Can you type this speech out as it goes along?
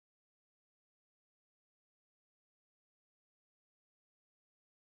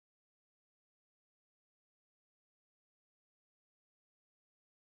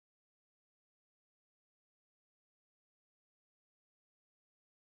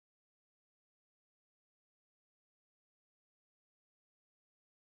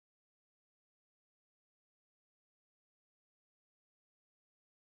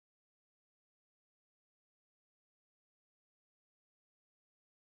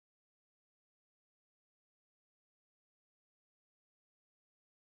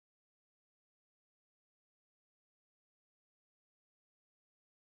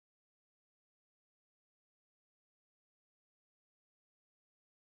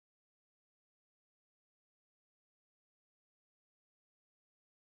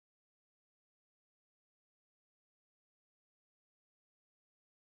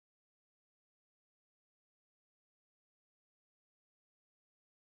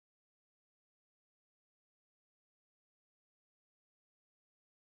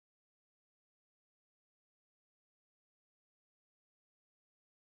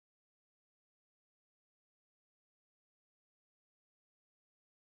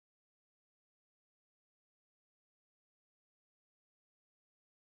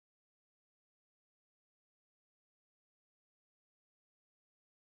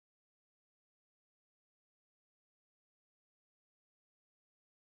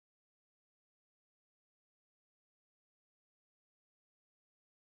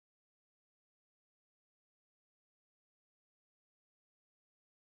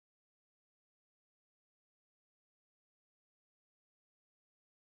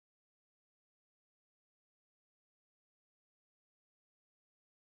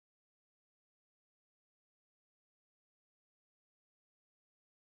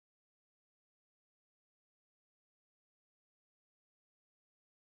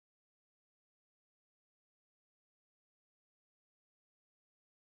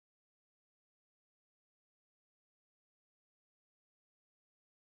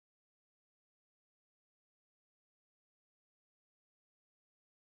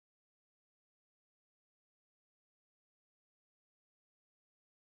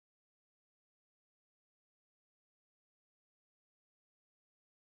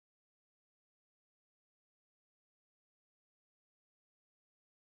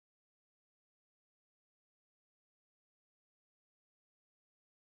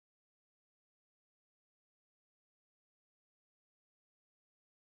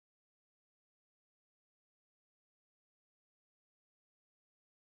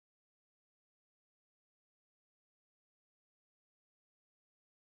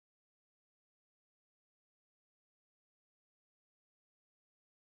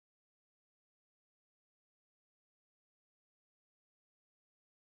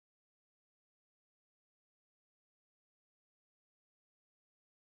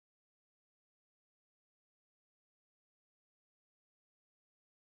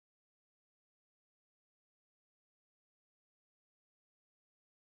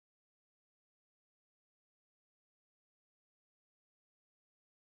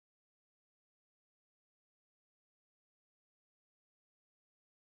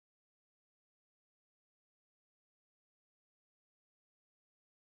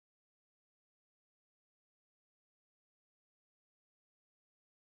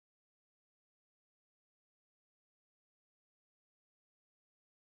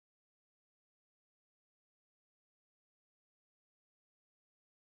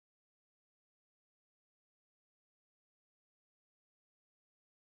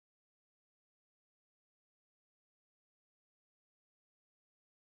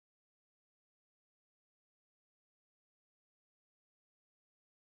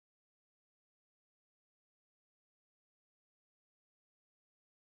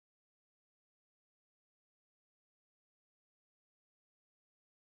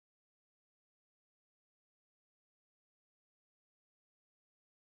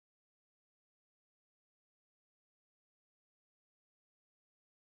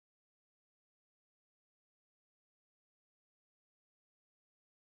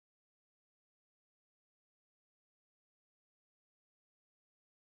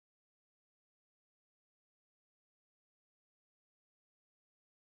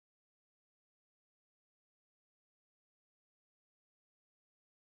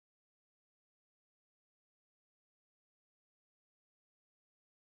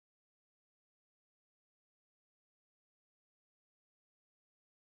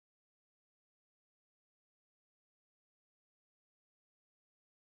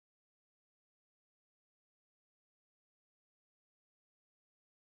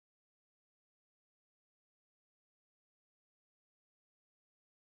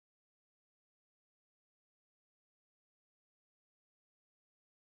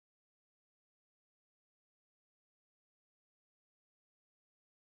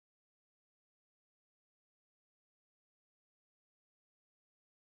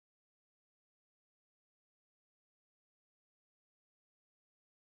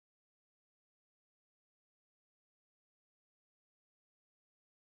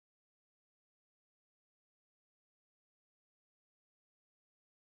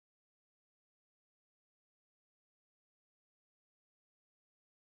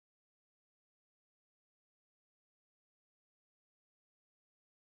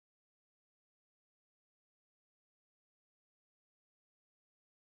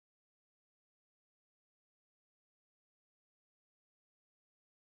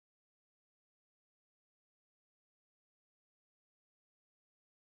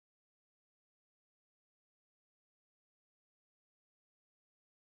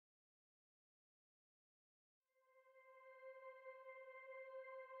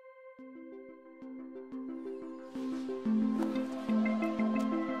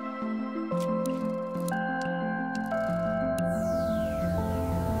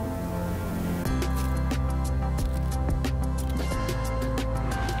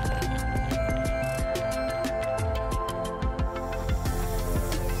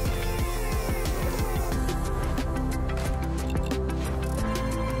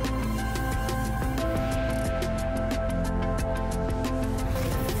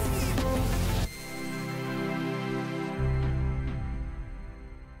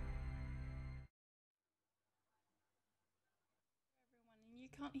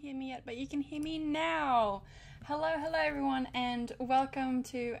can't hear me yet, but you can hear me now. Hello everyone, and welcome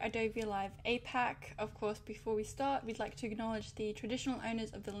to Adobe Live APAC. Of course, before we start, we'd like to acknowledge the traditional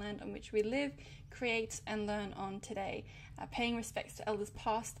owners of the land on which we live, create and learn on today, paying respects to elders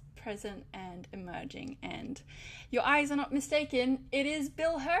past, present and emerging. And your eyes are not mistaken, it is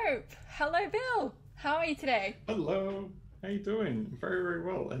Bill Hope. Hello Bill, how are you today? Hello, how you doing? Very, very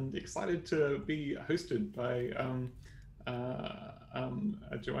well, and excited to be hosted by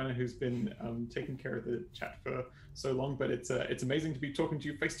Joanna, who's been taking care of the chat for so long, but it's amazing to be talking to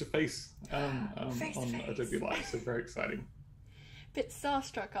you face to face on Adobe Live, so very exciting. Bit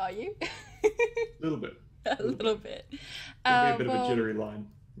starstruck, are you? A little bit. A little bit. It'll be a bit of a jittery line.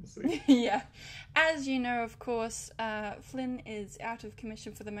 We'll see. Yeah. As you know, of course, Flynn is out of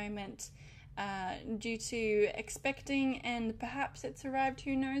commission for the moment due to expecting, and perhaps it's arrived,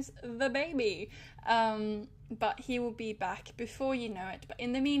 who knows, the baby. But he will be back before you know it. But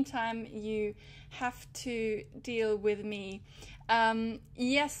in the meantime, you have to deal with me.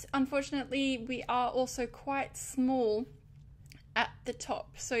 Yes, unfortunately, we are also quite small at the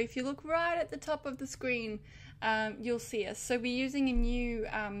top. So if you look right at the top of the screen, you'll see us. So we're using a new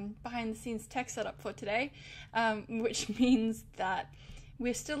behind the scenes tech setup for today, which means that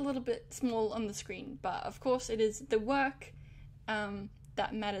we're still a little bit small on the screen. But of course, it is the work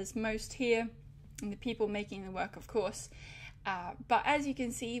that matters most here, and the people making the work, of course. But as you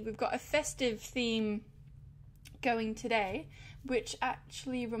can see, we've got a festive theme going today, which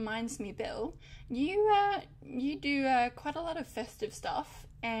actually reminds me, Bill, you do quite a lot of festive stuff,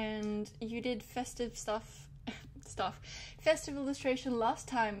 and you did festive festive illustration last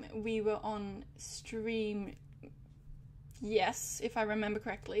time we were on stream. Yes, if I remember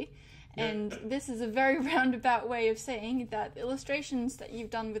correctly. And this is a very roundabout way of saying that the illustrations that you've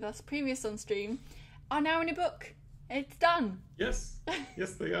done with us previous on stream are now in a book. It's done. Yes,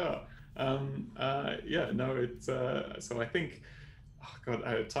 yes they are. Yeah, no, it's so I think, oh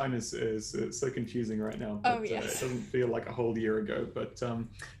God, time is so confusing right now. But, oh yes. It doesn't feel like a whole year ago, but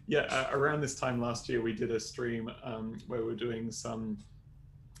yeah, around this time last year we did a stream where we're doing some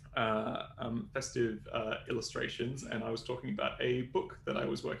festive illustrations, and I was talking about a book that I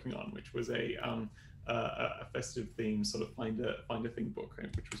was working on, which was a festive theme sort of find a thing book,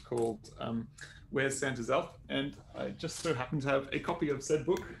 which was called Where's Santa's Elf? And I just so happen to have a copy of said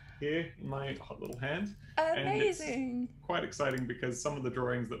book here in my hot little hand. Amazing! And it's quite exciting because some of the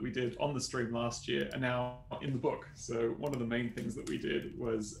drawings that we did on the stream last year are now in the book. So one of the main things that we did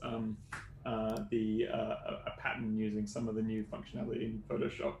was a pattern using some of the new functionality in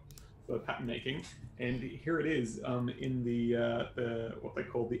Photoshop for pattern making, and here it is in the what they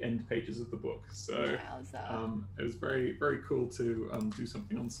call the end pages of the book. So it was very, very cool to do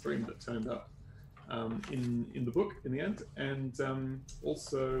something on stream that turned up in the book in the end, and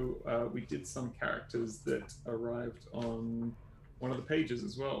also we did some characters that arrived on one of the pages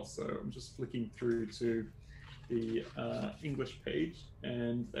as well. So I'm just flicking through to the English page,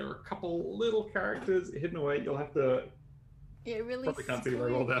 and there are a couple little characters hidden away. You'll have to, probably can't see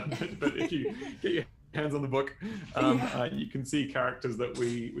very well down, but if you get your hands on the book, you can see characters that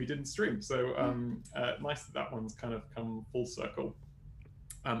we didn't stream. So nice that one's kind of come full circle.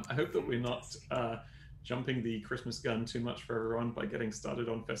 I hope that we're not jumping the Christmas gun too much for everyone by getting started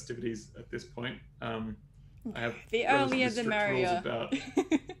on festivities at this point. I have the earlier the merrier. About,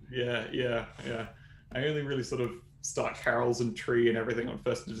 yeah. I only really sort of start carols and tree and everything on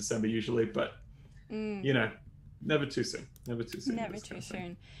 1st of December usually, but you know, never too soon. Never too soon. Never too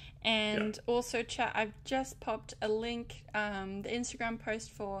soon. And also, chat, I've just popped a link, the Instagram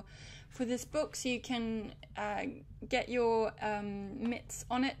post for this book, so you can get your mitts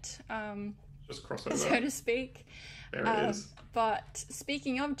on it, just cross over, so to speak. There it is. But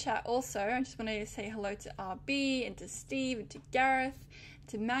speaking of chat, also, I just want to say hello to RB and to Steve and to Gareth,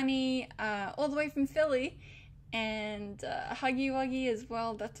 to Manny, all the way from Philly, and Huggy Wuggy as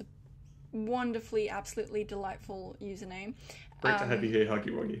well. That's a wonderfully, absolutely delightful username. Great to have you here, Huggy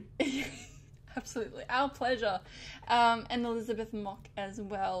Wuggy. Absolutely, our pleasure. And Elizabeth Mock as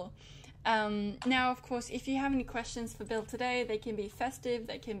well. Now, of course, if you have any questions for Bill today, they can be festive,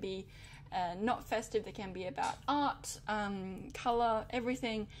 they can be not festive, they can be about art, colour,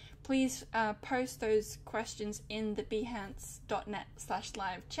 everything. Please post those questions in the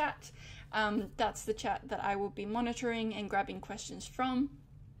behance.net/live chat. That's the chat that I will be monitoring and grabbing questions from,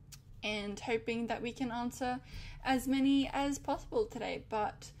 and hoping that we can answer as many as possible today.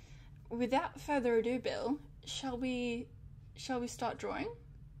 But without further ado, Bill, shall we start drawing?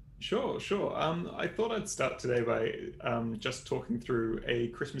 Sure, sure. I thought I'd start today by just talking through a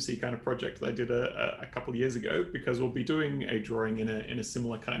Christmassy kind of project that I did a couple of years ago, because we'll be doing a drawing in a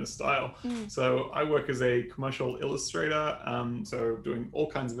similar kind of style. Mm. So I work as a commercial illustrator, so doing all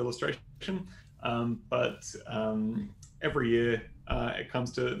kinds of illustration. But every year it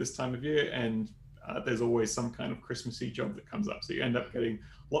comes to this time of year, and there's always some kind of Christmassy job that comes up. So you end up getting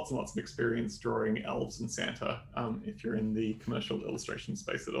lots and lots of experience drawing elves and Santa if you're in the commercial illustration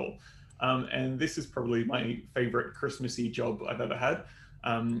space at all. And this is probably my favorite Christmassy job I've ever had,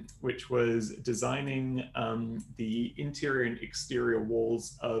 which was designing the interior and exterior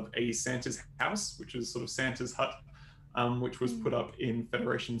walls of a Santa's house, which is sort of Santa's hut, which was put up in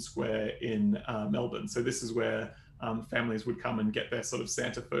Federation Square in Melbourne. So this is where families would come and get their sort of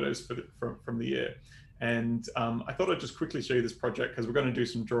Santa photos from the year. And I thought I'd just quickly show you this project, because we're going to do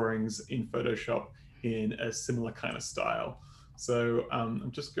some drawings in Photoshop in a similar kind of style. So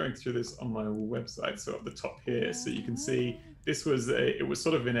I'm just going through this on my website. So at the top here, so you can see this was it was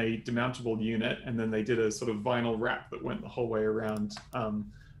sort of in a demountable unit, and then they did a sort of vinyl wrap that went the whole way around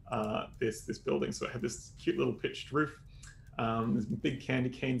this building. So it had this cute little pitched roof. There's big candy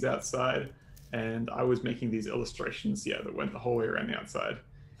canes outside, and I was making these illustrations, that went the whole way around the outside.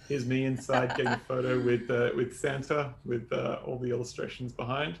 Here's me inside getting a photo with Santa, with all the illustrations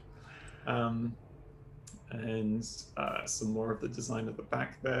behind. And some more of the design at the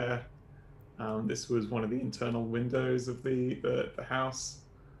back there. This was one of the internal windows of the house.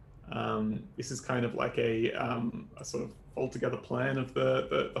 This is kind of like a sort of all-together plan of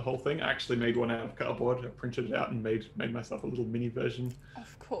the whole thing. I actually made one out of cardboard. I printed it out and made myself a little mini version,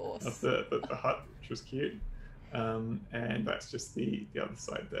 of course, of the hut, which was cute. And that's just the other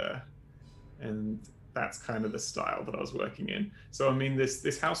side there. And that's kind of the style that I was working in. So I mean,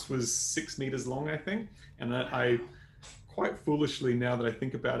 this house was 6 meters long, I think, and I quite foolishly, now that I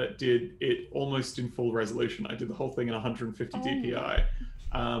think about it, did it almost in full resolution. I did the whole thing in 150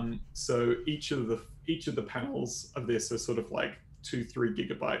 DPI. So each of the panels of this are sort of like 2-3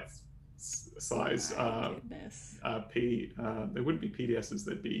 gigabytes size. They wouldn't be PDSs,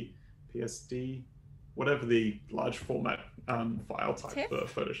 they'd be PSD, whatever the large format file type for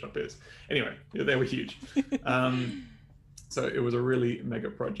Photoshop is. Anyway, they were huge. So it was a really mega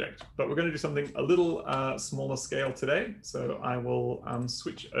project. But we're going to do something a little smaller scale today. So I will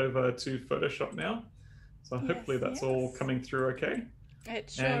switch over to Photoshop now. So hopefully that's all coming through okay.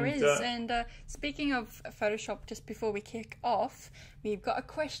 It sure is. And speaking of Photoshop, just before we kick off, we've got a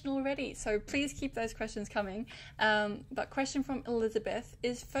question already. So please keep those questions coming. But question from Elizabeth: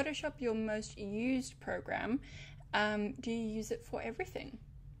 is Photoshop your most used program? Do you use it for everything?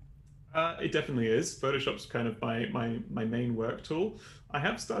 It definitely is. Photoshop's kind of my main work tool. I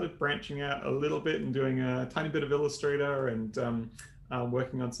have started branching out a little bit and doing a tiny bit of Illustrator and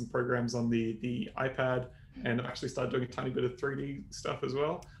working on some programs on the iPad. And I've actually started doing a tiny bit of 3D stuff as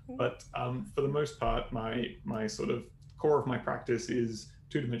well. But for the most part, my sort of core of my practice is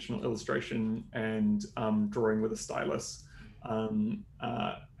two-dimensional illustration and drawing with a stylus. And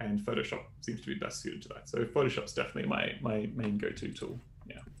Photoshop seems to be best suited to that. So Photoshop's definitely my main go-to tool.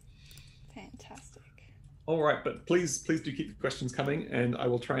 Yeah. Fantastic. All right, but please do keep the questions coming, and I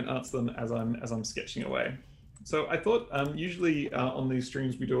will try and answer them as I'm sketching away. So I thought usually on these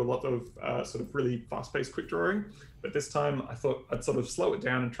streams we do a lot of sort of really fast-paced quick drawing, but this time I thought I'd sort of slow it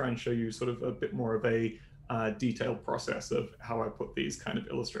down and try and show you sort of a bit more of a detailed process of how I put these kind of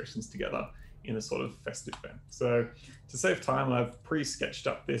illustrations together in a sort of festive bent. So to save time, I've pre-sketched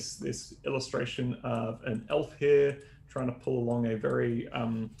up this illustration of an elf here trying to pull along a very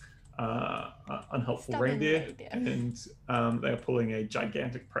unhelpful reindeer, and they are pulling a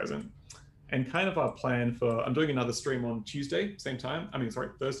gigantic present. And kind of our plan for, I'm doing another stream on Thursday, same time.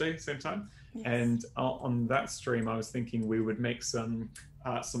 Yes. And on that stream, I was thinking we would make some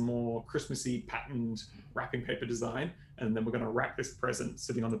more Christmassy patterned wrapping paper design, and then we're going to wrap this present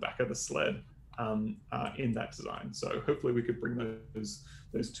sitting on the back of the sled in that design. So hopefully we could bring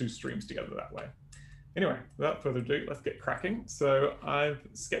those two streams together that way. Anyway, without further ado, let's get cracking. So I've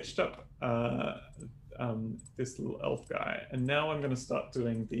sketched up this little elf guy, and now I'm going to start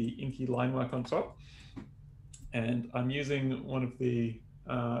doing the inky line work on top. And I'm using one of the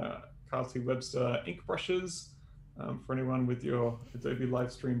Carl T. Webster ink brushes for anyone with your Adobe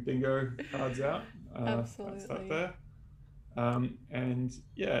Livestream bingo cards out. Absolutely. That's that there. And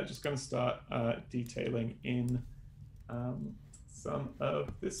yeah, just going to start detailing in some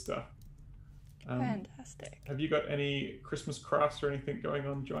of this stuff. Fantastic. Have you got any Christmas crafts or anything going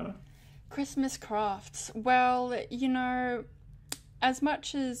on, Joanna? Christmas crafts. Well, you know, as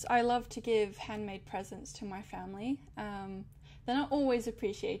much as I love to give handmade presents to my family, the they're not always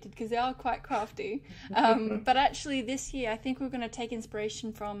appreciated because they are quite crafty. But actually this year I think we're going to take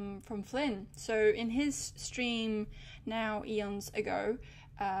inspiration from Flynn. So in his stream now eons ago,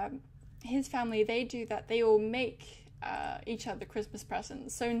 his family, they do that. They all make each other Christmas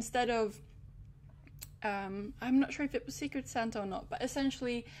presents. So instead of, I'm not sure if it was Secret Santa or not, but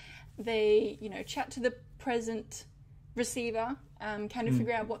essentially they, you know, chat to the present receiver, kind of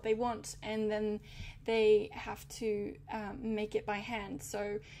figure out what they want, and then they have to make it by hand.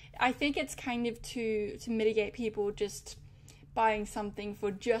 So I think it's kind of to mitigate people just buying something for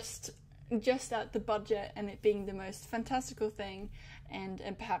just at the budget and it being the most fantastical thing, and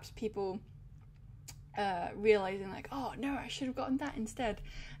perhaps people realizing like, oh no, I should have gotten that instead.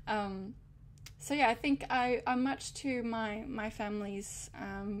 So yeah, I think I'm much to my family's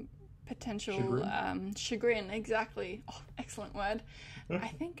potential chagrin. Exactly. Oh, excellent word. I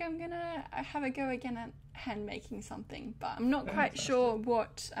think I'm gonna have a go again at hand making something, but I'm not quite sure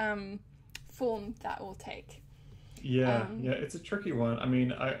what form that will take. Yeah, it's a tricky one. I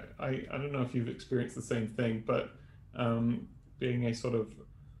mean, I don't know if you've experienced the same thing, but being a sort of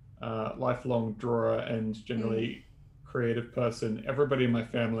lifelong drawer and generally creative person, everybody in my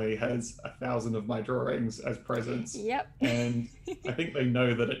family has 1,000 of my drawings as presents. Yep. And I think they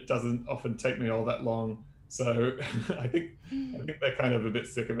know that it doesn't often take me all that long. So I think they're kind of a bit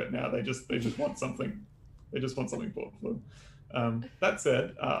sick of it now. They just want something. They just want something bought for them. That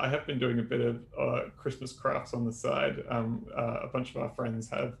said, I have been doing a bit of Christmas crafts on the side. A bunch of our friends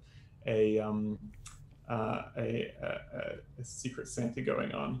have a Secret Santa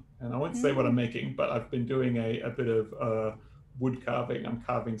going on, and I won't say what I'm making, but I've been doing a bit of wood carving. I'm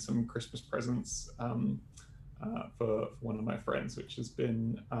carving some Christmas presents for one of my friends, which has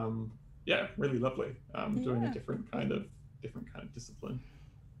been really lovely. Doing a different kind of discipline.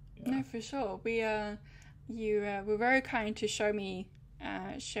 Yeah. No, for sure. You were very kind to show me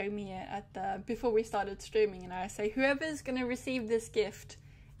it at before we started streaming, and I say, whoever's going to receive this gift,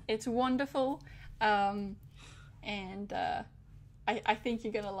 it's wonderful. And I think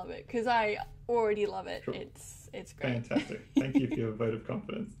you're gonna love it because I already love it. Cool. It's great. Fantastic. Thank you for your vote of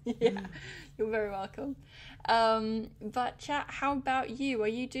confidence. Yeah, you're very welcome. But chat, how about you? Are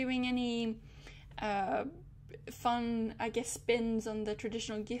you doing any fun, I guess, spins on the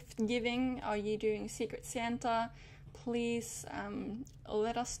traditional gift giving? Are you doing Secret Santa? Please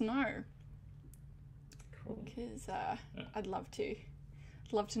let us know. Cool. Because I'd love to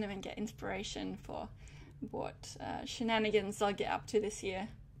know and get inspiration for what shenanigans I'll get up to this year.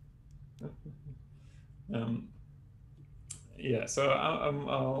 So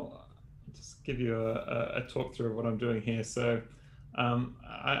I'll just give you a talk through of what I'm doing here. So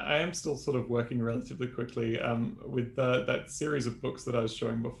I am still sort of working relatively quickly with that series of books that I was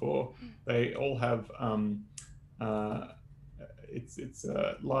showing before. They all have it's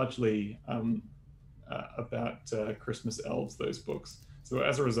largely about Christmas elves, those books. So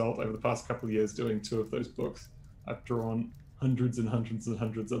as a result, over the past couple of years doing 2 of those books, I've drawn hundreds and hundreds and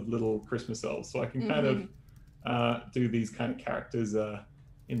hundreds of little Christmas elves. So I can kind of do these kind of characters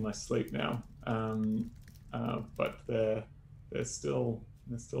in my sleep now. But they're still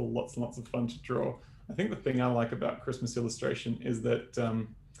lots and lots of fun to draw. I think the thing I like about Christmas illustration is that,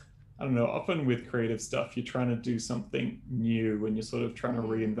 I don't know, often with creative stuff, you're trying to do something new and you're sort of trying to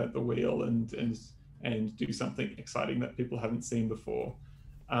reinvent the wheel and do something exciting that people haven't seen before.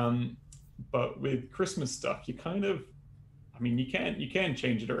 But with Christmas stuff, you kind of, I mean, you can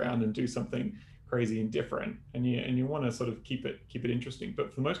change it around and do something crazy and different, and you want to sort of keep it interesting. But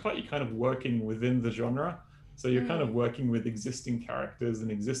for the most part, you're kind of working within the genre. So you're kind of working with existing characters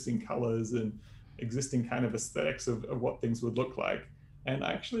and existing colors and existing kind of aesthetics of what things would look like. And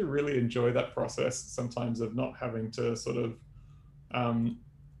I actually really enjoy that process sometimes of not having to sort of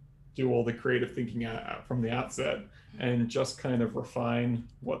do all the creative thinking out from the outset and just kind of refine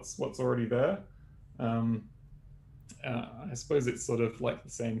what's already there. I suppose it's sort of like the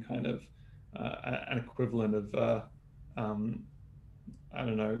same kind of an equivalent of I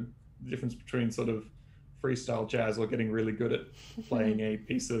don't know, the difference between sort of freestyle jazz or getting really good at playing a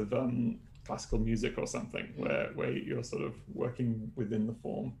piece of classical music or something where you're sort of working within the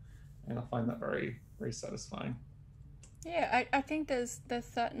form, and I find that very, very satisfying. Yeah, I think there's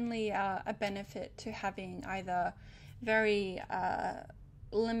certainly a benefit to having either very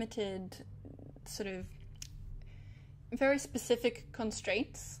limited, sort of very specific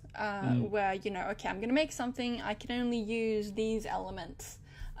constraints where, you know, okay, I'm going to make something, I can only use these elements,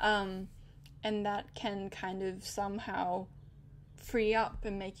 and that can kind of somehow free up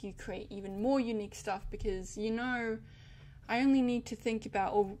and make you create even more unique stuff because, you know, I only need to think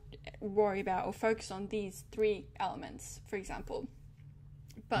about or worry about or focus on these 3 elements, for example.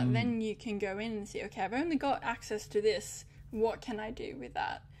 But then you can go in and see, okay, I've only got access to this. What can I do with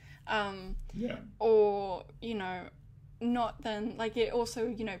that? Or, you know, not then, like, it also,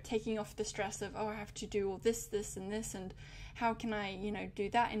 you know, taking off the stress of, oh, I have to do all this, this, and this, and how can I, you know, do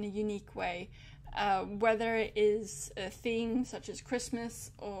that in a unique way? Whether it is a theme such as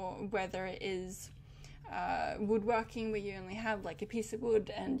Christmas, or whether it is woodworking, where you only have like a piece of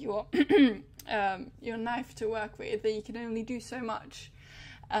wood and your knife to work with, that you can only do so much.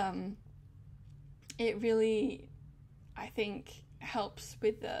 It really, I think, helps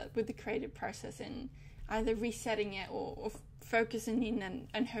with the creative process in either resetting it or focusing in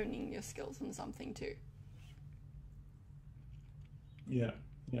and honing your skills on something too. Yeah,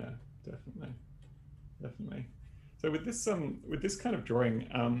 definitely. So with this kind of drawing,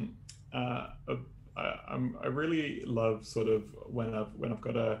 I really love sort of when I've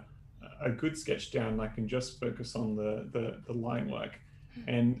got a good sketch down, I can just focus on the line work.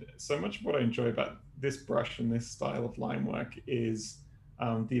 And so much of what I enjoy about this brush and this style of line work is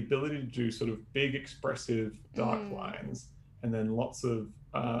the ability to do sort of big, expressive, dark lines, and then lots of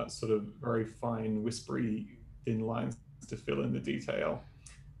sort of very fine, whispery, thin lines to fill in the detail.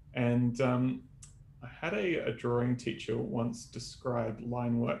 And I had a drawing teacher once describe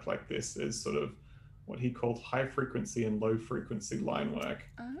line work like this as sort of what he called high frequency and low frequency line work.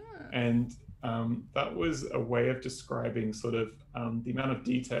 And that was a way of describing sort of the amount of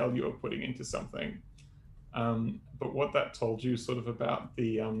detail you were putting into something. But what that told you sort of about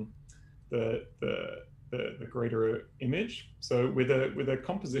the greater image. So with a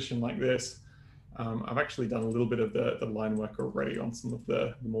composition like this, I've actually done a little bit of the line work already on some of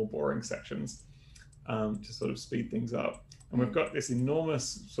the more boring sections to sort of speed things up. And we've got this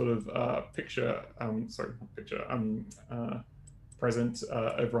enormous sort of present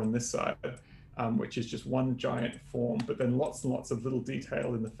over on this side, which is just one giant form, but then lots and lots of little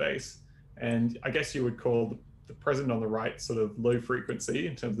detail in the face. And I guess you would call the present on the right sort of low frequency,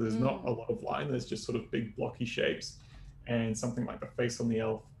 in terms of there's not a lot of line, there's just sort of big blocky shapes, and something like the face on the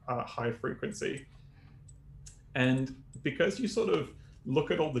elf high frequency. And because you sort of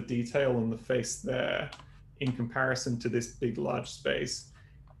look at all the detail on the face there in comparison to this big large space,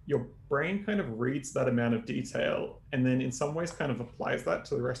 your brain kind of reads that amount of detail and then in some ways kind of applies that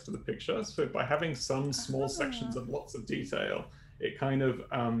to the rest of the picture. So by having some small sections of lots of detail, it kind of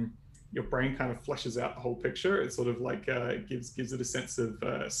your brain kind of fleshes out the whole picture. It sort of like gives it a sense of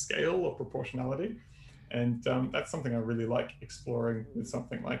scale or proportionality. And that's something I really like exploring with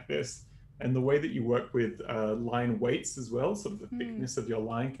something like this. And the way that you work with line weights as well, sort of the thickness of your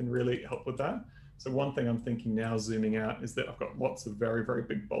line can really help with that. So one thing I'm thinking now, zooming out, is that I've got lots of very, very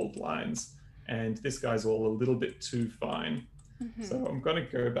big bold lines, and this guy's all a little bit too fine. So I'm going to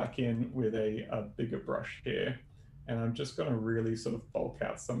go back in with a bigger brush here, and I'm just going to really sort of bulk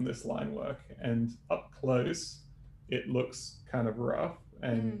out some of this line work. And up close, it looks kind of rough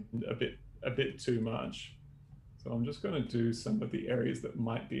and a bit too much. So I'm just going to do some of the areas that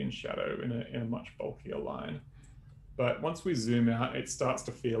might be in shadow in a much bulkier line. But once we zoom out, it starts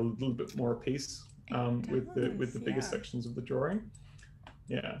to feel a little bit more at peace with the bigger sections of the drawing.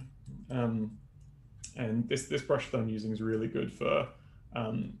 Yeah. And this brush that I'm using is really good for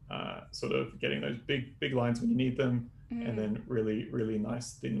sort of getting those big lines when you need them, and then really, really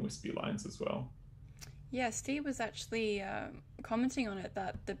nice thin wispy lines as well. Yeah, Steve was actually commenting on it,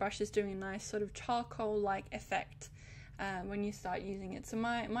 that the brush is doing a nice sort of charcoal-like effect when you start using it. So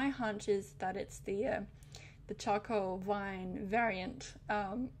my hunch is that it's the charcoal vine variant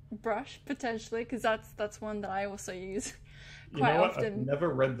brush, potentially, because that's one that I also use quite often. I've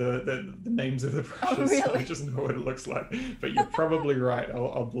never read the names of the brushes, oh, really? So I just know what it looks like. But you're probably right.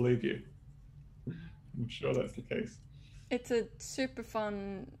 I'll believe you. I'm sure that's the case. It's a super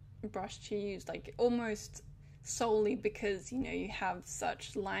fun brush to use, like almost solely because you have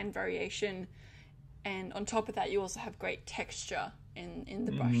such line variation, and on top of that you also have great texture in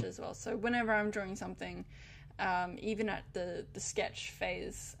the brush as well. So whenever I'm drawing something, even at the sketch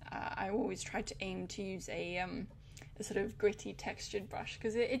phase, I always try to aim to use a sort of gritty textured brush,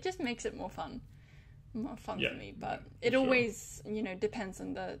 because it just makes it more fun for me. But it always depends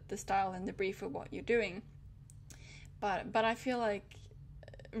on the style and the brief of what you're doing. But I feel like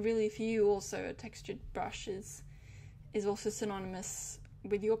really for you also a textured brush is also synonymous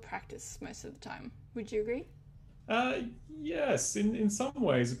with your practice most of the time. Would you agree? Yes, in some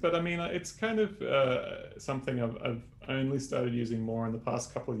ways, but I mean it's kind of something I've only started using more in the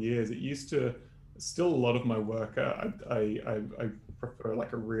past couple of years. It used to, still a lot of my work I prefer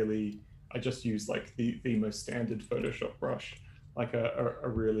like a really I just use like the most standard Photoshop brush, like a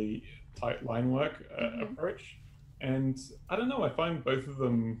really tight line work approach. And I don't know, I find both of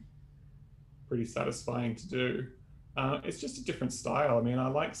them pretty satisfying to do. It's just a different style. I mean, I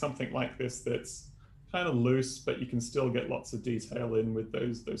like something like this that's kind of loose, but you can still get lots of detail in with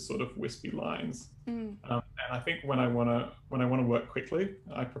those sort of wispy lines. And I think when I want to work quickly,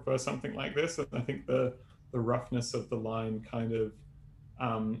 I prefer something like this. And I think the roughness of the line kind of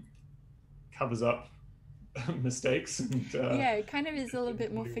covers up mistakes. And, yeah, it kind of is a little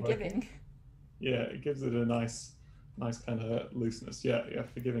bit more forgiving. Yeah, it gives it a nice kind of looseness. Yeah,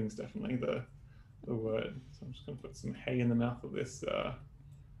 forgiving is definitely the word. So I'm just going to put some hay in the mouth of this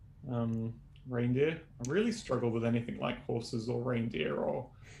reindeer. I really struggle with anything like horses or reindeer or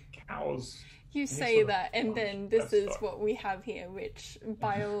cows. You say that, and then this is what we have here, which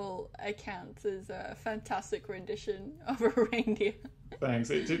by all accounts is a fantastic rendition of a reindeer. Thanks.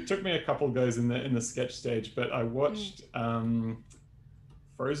 It took me a couple goes in the sketch stage, but I watched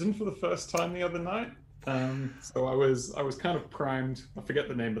Frozen for the first time the other night. So I was kind of primed. I forget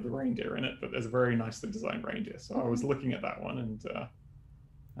the name of the reindeer in it, but there's a very nicely designed reindeer. So I was looking at that one and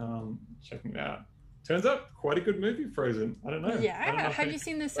checking it out. Turns out quite a good movie, Frozen. I don't know. Yeah. Have you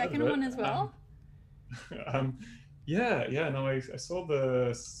seen the second one as well? No, I saw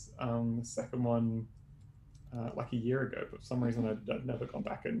the second one like a year ago, but for some reason I'd never gone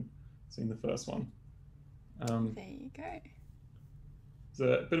back and seen the first one. There you go.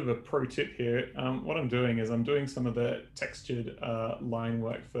 There's a bit of a pro tip here. What I'm doing is I'm doing some of the textured line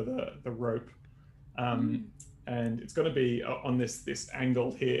work for the rope, and it's going to be on this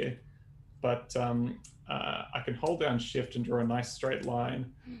angle here, but I can hold down Shift and draw a nice straight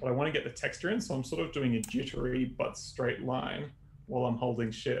line, but I want to get the texture in, so I'm sort of doing a jittery but straight line while I'm holding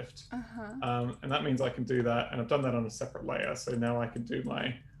Shift. And that means I can do that, and I've done that on a separate layer, so now I can do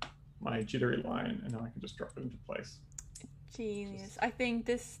my jittery line, and now I can just drop it into place. Genius. I think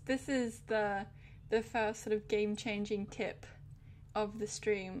this is the first sort of game-changing tip of the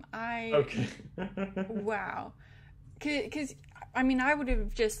stream. Okay. Wow. Because I mean, I would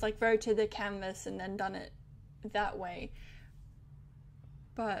have just like rotated the canvas and then done it that way.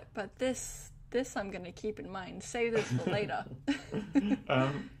 But this I'm gonna keep in mind. Save this for later.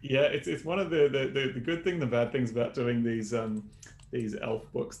 Yeah, it's one of the good thing, the bad things about doing these elf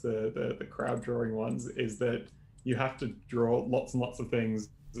books, the crowd drawing ones, is that you have to draw lots and lots of things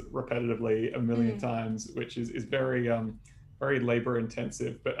repetitively a million times, which is very very labor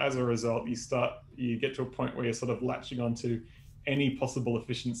intensive. But as a result, you get to a point where you're sort of latching onto any possible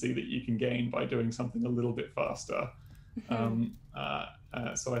efficiency that you can gain by doing something a little bit faster.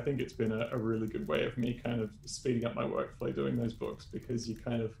 So I think it's been a really good way of me kind of speeding up my workflow doing those books, because you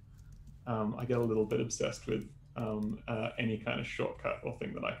kind of I get a little bit obsessed with any kind of shortcut or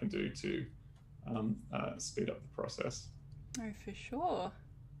thing that I can do to speed up the process. Oh, for sure.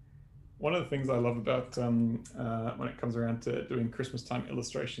 One of the things I love about when it comes around to doing Christmas time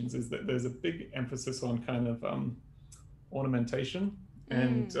illustrations is that there's a big emphasis on kind of ornamentation.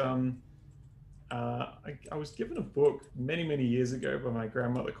 And I was given a book many years ago by my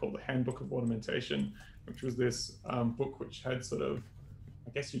grandmother called The Handbook of Ornamentation, which was this book which had sort of,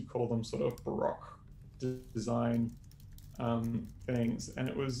 I guess you'd call them sort of Baroque design things. And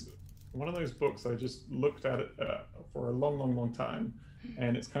it was one of those books I just looked at it for a long time,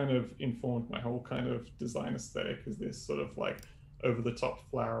 and it's kind of informed my whole kind of design aesthetic, is this sort of like over the top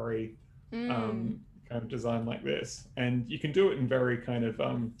flowery kind of design like this. And you can do it in very kind of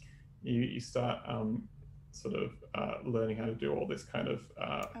you start sort of learning how to do all this kind of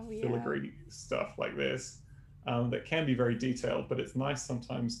filigree stuff like this that can be very detailed, but it's nice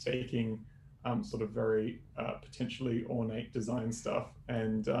sometimes taking sort of very potentially ornate design stuff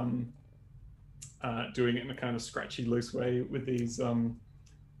and doing it in a kind of scratchy, loose way with these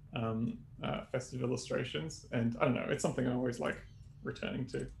festive illustrations. And I don't know, it's something I always like returning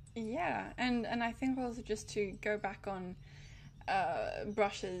to. Yeah, and I think also just to go back on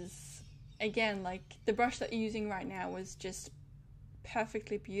brushes, again, like the brush that you're using right now was just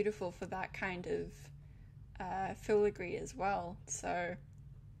perfectly beautiful for that kind of filigree as well. So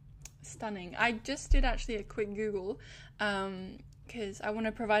stunning. I just did actually a quick Google because I want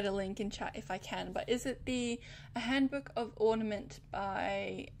to provide a link in chat if I can, but is it A Handbook of Ornament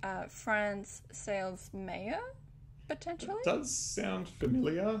by Franz Sales Mayer, potentially? It does sound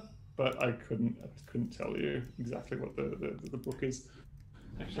familiar, but I couldn't tell you exactly what the book is.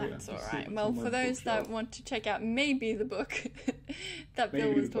 Actually, that's all right. Well, for those that want to check out maybe the book that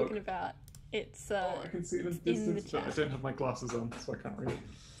Bill was talking about, it's I can see it in the distance, but I don't have my glasses on, so I can't read it.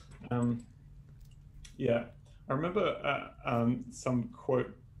 Yeah, I remember some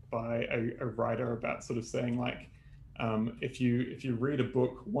quote by a writer about sort of saying like, if you read a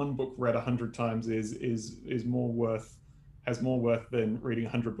book, one book read 100 times is more worth, has more worth than reading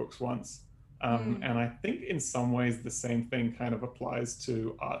 100 books once. And I think in some ways the same thing kind of applies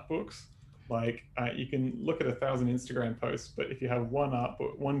to art books. Like you can look at 1,000 Instagram posts, but if you have one art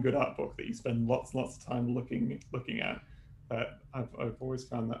book, one good art book that you spend lots of time looking at, that I've always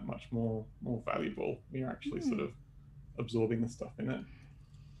found that much more valuable. You're actually sort of absorbing the stuff in it.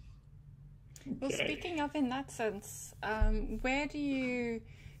 Okay. Well, speaking of in that sense, where do you,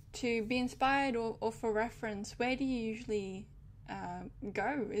 to be inspired or for reference, where do you usually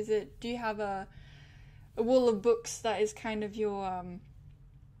go? Do you have a wall of books that is kind of your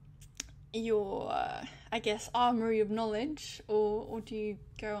I guess armory of knowledge, or do you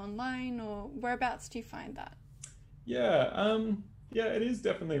go online, or whereabouts do you find that? Yeah, it is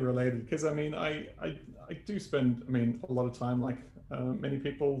definitely related, because I mean I do spend a lot of time, like many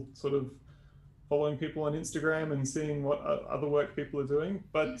people, sort of following people on Instagram and seeing what other work people are doing,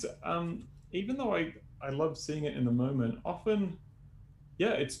 but even though I love seeing it in the moment, often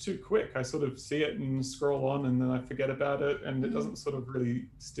it's too quick. I sort of see it and scroll on, and then I forget about it, and it doesn't sort of really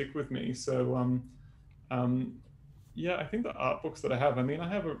stick with me. So I think the art books that I have, I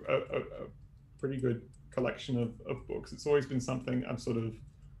have a pretty good collection of books. It's always been something I've sort of,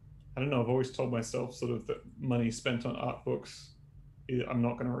 I don't know, I've always told myself sort of that money spent on art books, I'm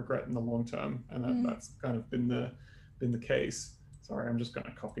not going to regret in the long term, and that's kind of been the case. Sorry, I'm just going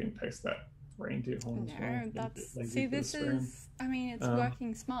to copy and paste that reindeer horn as well. No, that's, see, this is, it's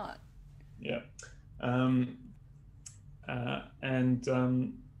working smart. Yeah.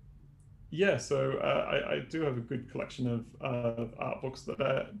 So I do have a good collection of art books that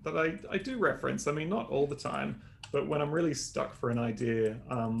I do reference. Not all the time, but when I'm really stuck for an idea,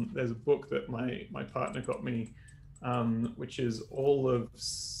 there's a book that my partner got me, which is all of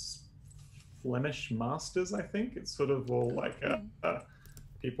Flemish masters, I think. It's sort of all like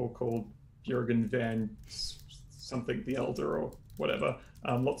people called Jurgen van something the Elder or whatever,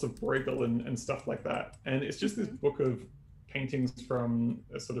 lots of Bruegel and stuff like that. And it's just this book of paintings from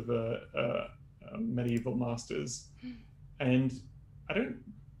a sort of a medieval masters. And I don't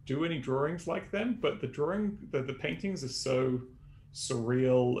do any drawings like them, but the paintings are so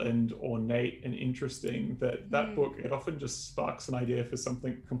surreal and ornate and interesting that book, it often just sparks an idea for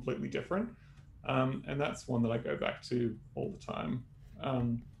something completely different. And that's one that I go back to all the time.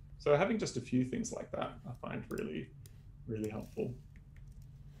 So having just a few things like that, I find really, really helpful.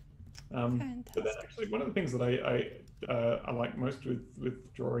 But then actually one of the things that I like most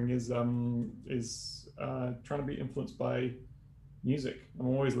with drawing is trying to be influenced by music. I'm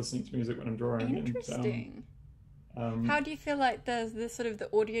always listening to music when I'm drawing. Interesting. How do you feel like there's this sort of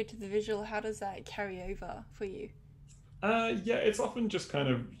the audio to the visual? How does that carry over for you? It's often just kind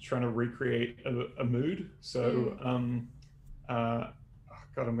of trying to recreate a mood. So,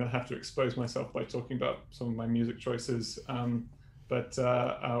 God, I'm going to have to expose myself by talking about some of my music choices. But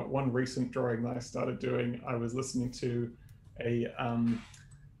one recent drawing that I started doing, I was listening to do you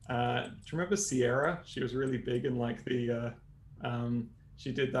remember Sierra? She was really big in like the,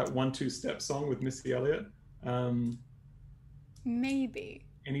 she did that 1-2 Step song with Missy Elliott. Maybe.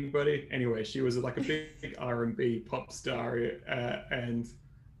 Anybody? Anyway, she was like a big R&B pop star, and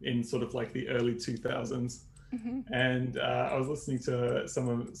in sort of like the early 2000s. And I was listening to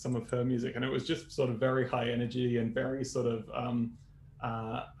some of her music, and it was just sort of very high energy and very sort of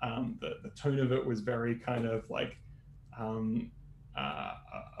the tone of it was very kind of like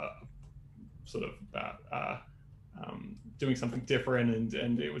sort of about doing something different,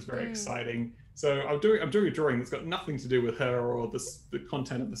 and it was very exciting. So I'm doing a drawing that's got nothing to do with her or the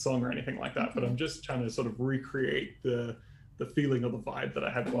content of the song or anything like that, but I'm just trying to sort of recreate the feeling or the vibe that I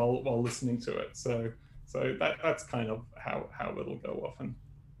had while listening to it. So that's kind of how it'll go often.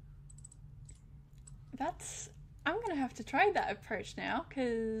 I'm gonna have to try that approach now,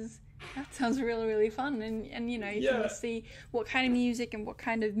 because that sounds really, really fun, and you know, you can see what kind of music and what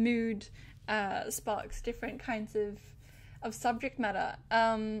kind of mood sparks different kinds of subject matter.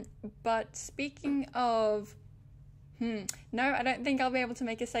 But speaking of, no, I don't think I'll be able to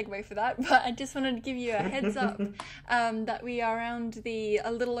make a segue for that, but I just wanted to give you a heads up that we are around a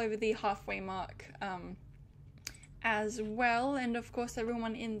little over the halfway mark as well. And of course,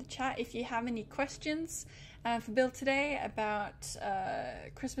 everyone in the chat, if you have any questions for Bill today about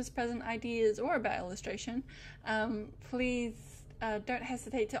Christmas present ideas or about illustration, please don't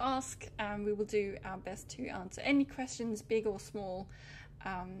hesitate to ask. We will do our best to answer any questions, big or small,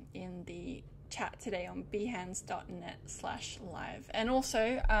 in the chat today on behance.net/live. And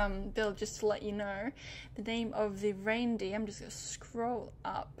also, Bill, just to let you know, the name of the reindeer, I'm just going to scroll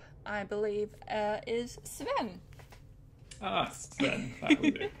up, I believe, is Sven. Ah, Sven, that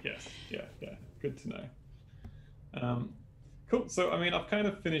was it. Yes, yeah, good to know. Cool, so I mean, I've kind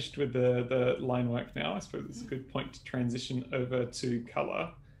of finished with the line work now. I suppose it's a good point to transition over to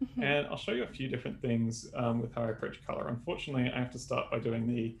color. And I'll show you a few different things with how I approach color. Unfortunately, I have to start by doing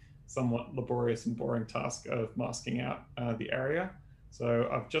the somewhat laborious and boring task of masking out the area. So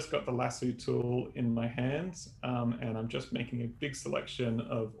I've just got the lasso tool in my hands, and I'm just making a big selection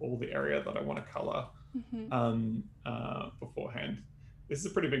of all the area that I want to color beforehand. This is a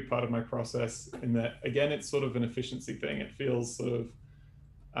pretty big part of my process in that, again, it's sort of an efficiency thing. It feels sort of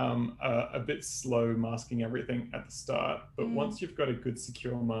a bit slow masking everything at the start, but once you've got a good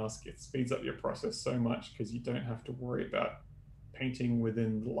secure mask, it speeds up your process so much because you don't have to worry about painting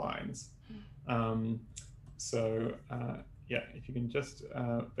within the lines. Yeah, if you can just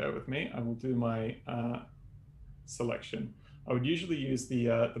bear with me, I will do my selection. I would usually use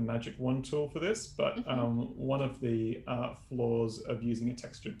the magic wand tool for this, but one of the flaws of using a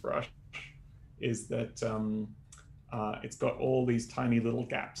textured brush is that it's got all these tiny little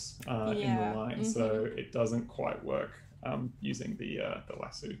gaps in the line, so it doesn't quite work using the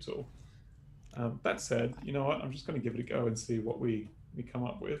lasso tool. That said, you know what? I'm just going to give it a go and see what we come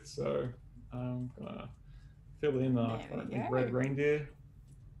up with. So I'm going to fill in our red reindeer.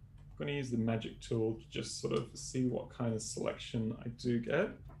 I'm going to use the magic tool to just sort of see what kind of selection I do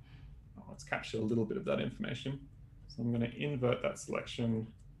get. Oh, let's capture a little bit of that information. So I'm going to invert that selection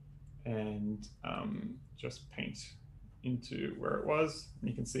and just paint into where it was. And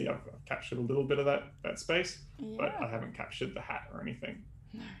you can see I've captured a little bit of that space, but I haven't captured the hat or anything.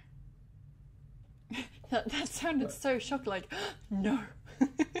 No. that sounded so shocked, like, no.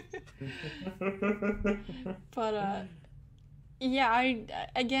 But yeah, I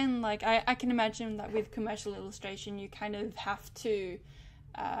can imagine that with commercial illustration you kind of have to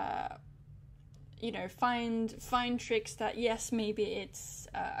you know, find tricks that, yes, maybe it's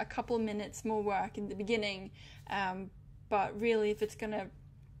a couple minutes more work in the beginning, but really if it's gonna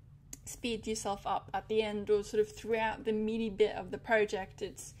speed yourself up at the end or sort of throughout the meaty bit of the project,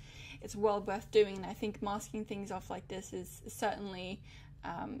 it's well worth doing. And I think masking things off like this is certainly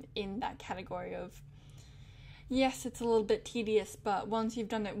in that category of, yes, it's a little bit tedious, but once you've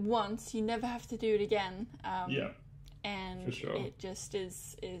done it once, you never have to do it again. And for sure, it just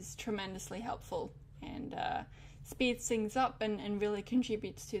is tremendously helpful and speeds things up and really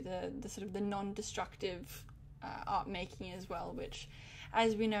contributes to the sort of the non-destructive art making as well, which,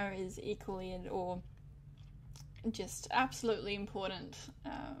 as we know, is equally or just absolutely important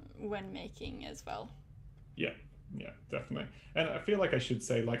when making as well. Yeah, definitely. And I feel like I should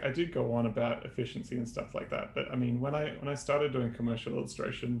say, like, I do go on about efficiency and stuff like that, but I mean, when I started doing commercial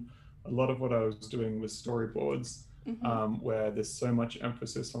illustration, a lot of what I was doing was storyboards, where there's so much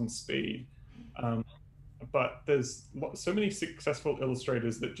emphasis on speed. But there's so many successful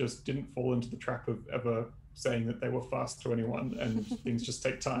illustrators that just didn't fall into the trap of ever saying that they were fast to anyone, and things just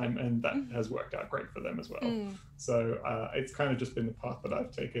take time, and that has worked out great for them as well. So it's kind of just been the path that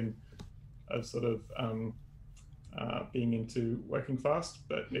I've taken of sort of being into working fast,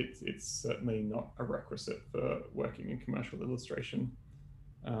 but it's certainly not a requisite for working in commercial illustration.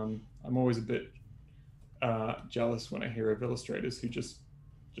 I'm always a bit jealous when I hear of illustrators who just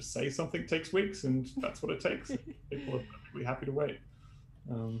say something takes weeks and that's what it takes. People are perfectly happy to wait.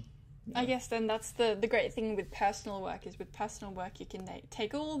 I guess then that's the great thing with personal work, is with personal work you can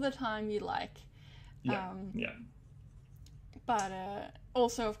take all the time you like. But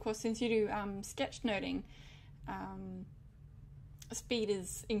also, of course, since you do sketchnoting, speed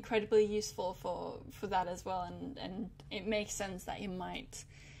is incredibly useful for that as well, and it makes sense that you might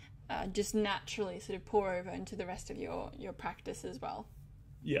just naturally sort of pour over into the rest of your practice as well.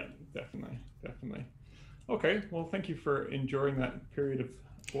 Yeah, definitely. Okay, well, thank you for enjoying that period of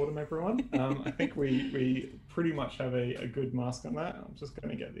boredom, everyone. I think we pretty much have a good mask on that. I'm just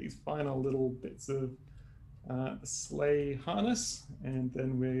going to get these final little bits of the sleigh harness, and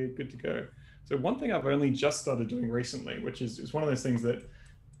then we're good to go. So one thing I've only just started doing recently, which is one of those things that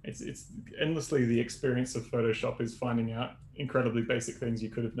it's endlessly the experience of Photoshop is finding out incredibly basic things you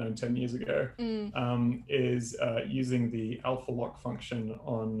could have known 10 years ago, is using the alpha lock function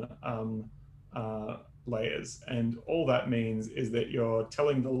on layers. And all that means is that you're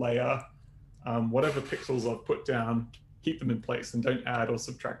telling the layer, whatever pixels I've put down, keep them in place and don't add or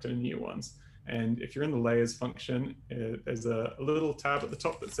subtract any new ones. And if you're in the layers function, there's a little tab at the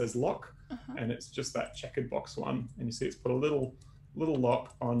top that says lock, and it's just that checkered box one. And you see it's put a little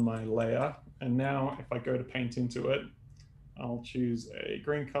lock on my layer And now if I go to paint into it, I'll choose a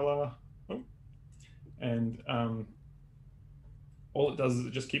green color. Oh, and all it does is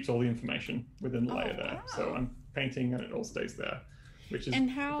it just keeps all the information within the layer there. Wow. So I'm painting and it all stays there, which is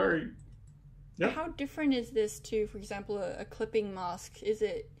very... Yep. How different is this to, for example, a clipping mask? Is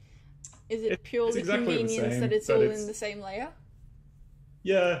it purely exactly convenience that it's all in the same layer?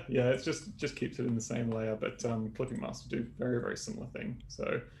 Yeah, it just keeps it in the same layer, but clipping masks do very, very similar thing. So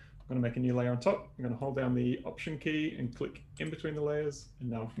I'm going to make a new layer on top. I'm going to hold down the Option key and click in between the layers, and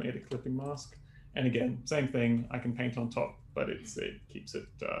now I've made a clipping mask. And again, same thing, I can paint on top, but it keeps it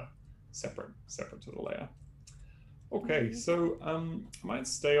separate to the layer. Okay, so I might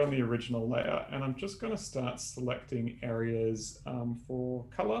stay on the original layer, and I'm just going to start selecting areas for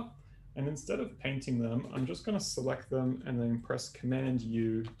color. And instead of painting them, I'm just going to select them and then press Command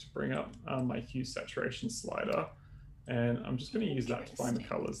U to bring up my hue saturation slider. And I'm just going to use that to find the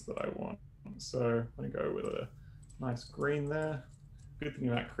colors that I want. So I'm going to go with a nice green there. Good thing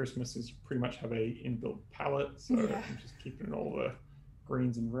about Christmas is you pretty much have a inbuilt palette. So I'm just keeping all the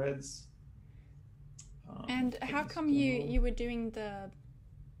greens and reds. And how come you were doing the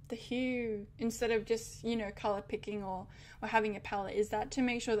hue instead of just, you know, color picking or having a palette? Is that to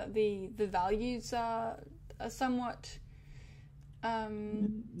make sure that the values are somewhat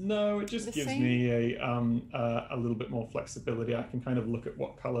no, it just gives me a little bit more flexibility. I can kind of look at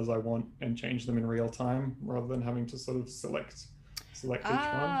what colors I want and change them in real time rather than having to sort of select each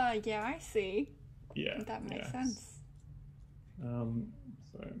one. Yeah, I see. Yeah, that makes sense. So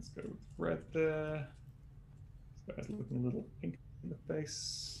let's go with red there. So it's looking a little pink in the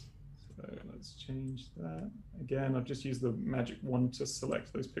face. So let's change that. Again, I've just used the magic wand to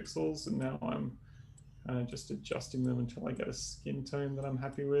select those pixels, and now I'm just adjusting them until I get a skin tone that I'm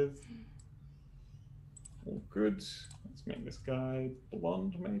happy with. All good. Let's make this guy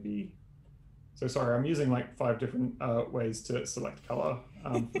blonde, maybe. So sorry, I'm using like 5 different ways to select color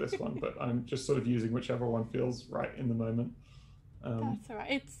for this one, but I'm just sort of using whichever one feels right in the moment. That's all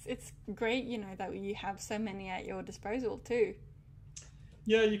right. It's great, you know, that you have so many at your disposal too.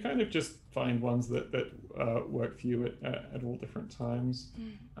 Yeah, you kind of just find ones that work for you at all different times.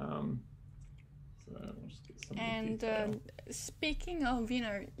 So we'll just get some. And speaking of you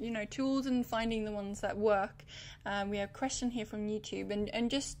know tools and finding the ones that work, we have a question here from YouTube,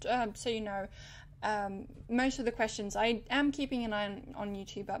 and just so you know. Most of the questions, I am keeping an eye on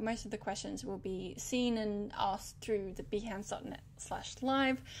YouTube, but most of the questions will be seen and asked through the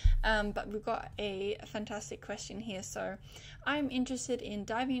behance.net/live. But we've got a fantastic question here. So I'm interested in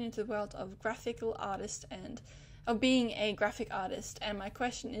diving into the world of graphical artist and of being a graphic artist. And my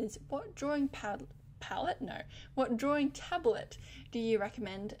question is, what drawing what drawing tablet do you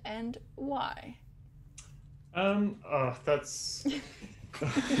recommend and why? That's...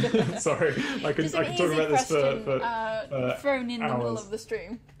 Sorry, I could talk about this for thrown in hours. the middle of the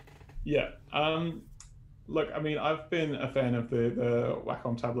stream. Yeah. Look, I mean, I've been a fan of the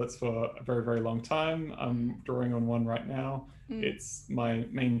Wacom tablets for a very, very long time. I'm drawing on one right now. It's my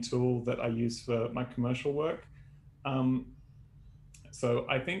main tool that I use for my commercial work. So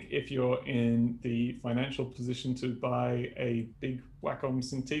I think if you're in the financial position to buy a big Wacom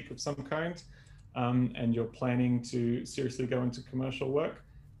Cintiq of some kind, and you're planning to seriously go into commercial work,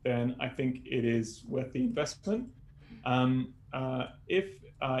 then I think it is worth the investment. If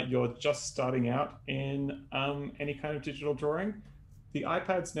you're just starting out in any kind of digital drawing, the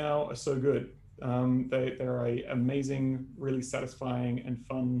iPads now are so good. They're an amazing, really satisfying and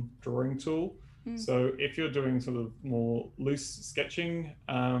fun drawing tool. So if you're doing sort of more loose sketching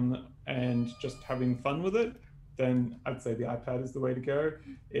and just having fun with it, then I'd say the iPad is the way to go.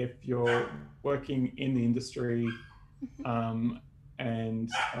 If you're working in the industry and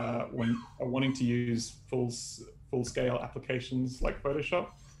wanting to use full-scale applications like Photoshop,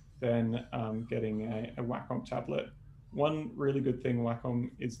 then getting a Wacom tablet. One really good thing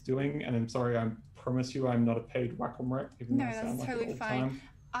Wacom is doing, and I'm sorry, I promise you I'm not a paid Wacom rep, even though I sound like totally it all the fine. time.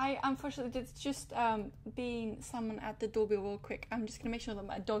 I unfortunately, it's just being someone at the doorbell real quick. I'm just going to make sure that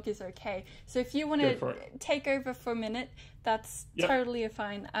my dog is okay. So if you want to take over for a minute, that's totally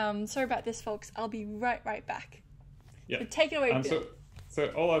fine. Sorry about this, folks. I'll be right back. Yeah. So take it away, Bill. So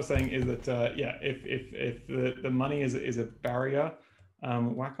all I was saying is that, if the money is a barrier,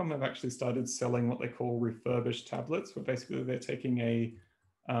 Wacom have actually started selling what they call refurbished tablets, where basically they're taking a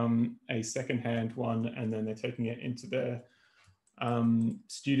second-hand one and then they're taking it into their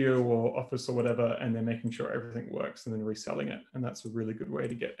studio or office or whatever, and they're making sure everything works and then reselling it. And that's a really good way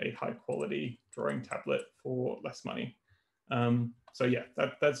to get a high quality drawing tablet for less money. So yeah,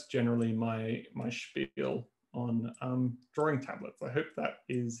 that's generally my spiel on drawing tablets. I hope that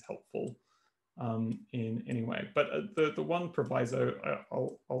is helpful. in any way. But the one proviso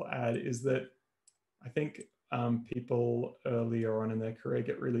I'll add is that I think people earlier on in their career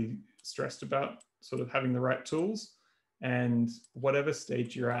get really stressed about sort of having the right tools, and whatever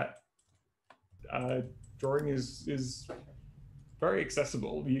stage you're at, drawing is very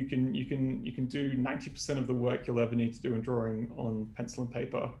accessible. You can do 90% of the work you'll ever need to do in drawing on pencil and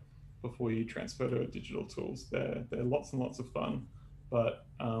paper before you transfer to digital tools. They're lots and lots of fun, but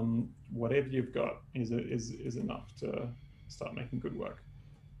whatever you've got is enough to start making good work.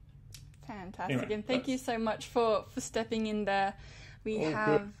 Fantastic. Anyway, and thank you so much for stepping in there. We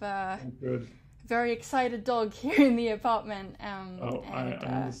have a very excited dog here in the apartment. I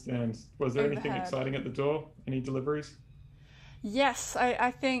understand. Was there anything exciting at the door? Any deliveries? Yes,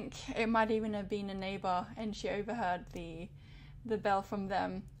 I think it might even have been a neighbour, and she overheard the bell from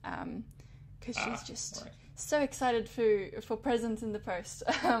them because she's just so excited for presents in the post.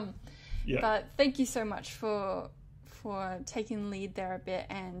 But thank you so much for taking the lead there a bit,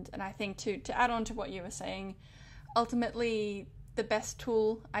 and I think to add on to what you were saying, ultimately the best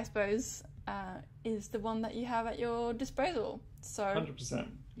tool, I suppose, is the one that you have at your disposal. So 100%,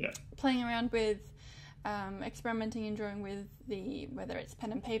 playing around with experimenting and drawing with whether it's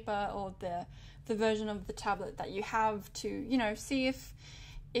pen and paper or the version of the tablet that you have, to see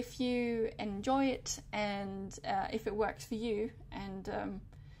if you enjoy it and if it works for you, and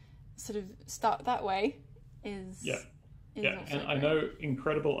sort of start that way is and I know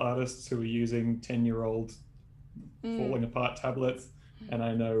incredible artists who are using 10-year-old falling apart tablets, and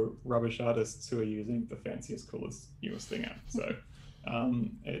I know rubbish artists who are using the fanciest, coolest, newest thing out. So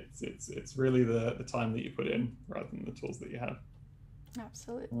it's really the time that you put in rather than the tools that you have.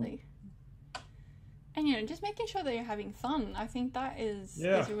 Absolutely. And just making sure that you're having fun. I think that is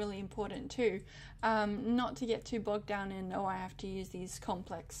really important too. Not to get too bogged down in, I have to use these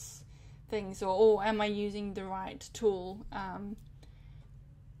complex things, or am I using the right tool?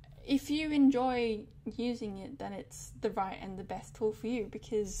 If you enjoy using it, then it's the right and the best tool for you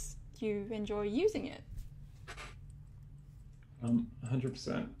because you enjoy using it.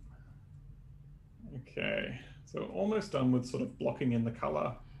 100%. Okay, so almost done with sort of blocking in the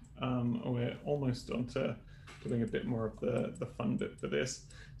color. We're almost on to doing a bit more of the fun bit for this.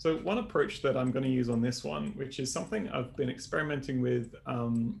 So one approach that I'm going to use on this one, which is something I've been experimenting with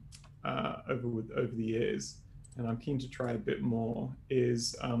over the years, and I'm keen to try a bit more,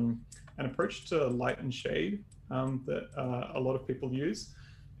 is an approach to light and shade that a lot of people use.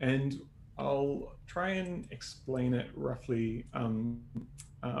 And I'll try and explain it roughly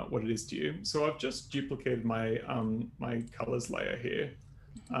what it is to you. So I've just duplicated my my colors layer here.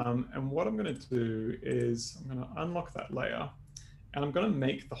 And what I'm going to do is I'm going to unlock that layer, and I'm going to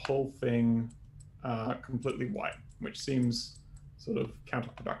make the whole thing completely white, which seems sort of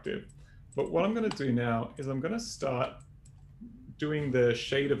counterproductive. But what I'm going to do now is I'm going to start doing the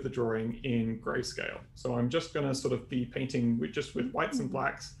shade of the drawing in grayscale. So I'm just going to sort of be painting with whites and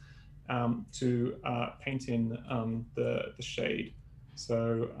blacks to paint in the shade.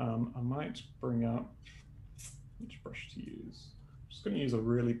 So I might bring up which brush to use. I'm just going to use a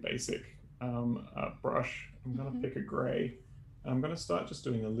really basic brush. I'm going to pick a gray. I'm going to start just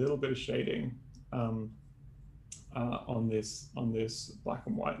doing a little bit of shading on this black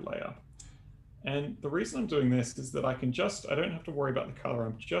and white layer. And the reason I'm doing this is that I don't have to worry about the color.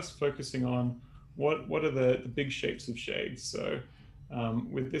 I'm just focusing on what are the big shapes of shades. So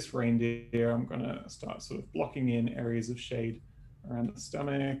with this reindeer, I'm going to start sort of blocking in areas of shade around the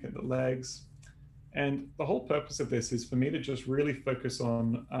stomach and the legs. And the whole purpose of this is for me to just really focus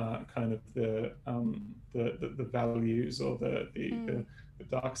on kind of the values or the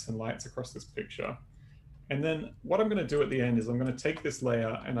darks and lights across this pixture. And then what I'm going to do at the end is I'm going to take this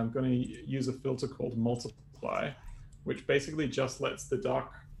layer and I'm going to use a filter called multiply, which basically just lets the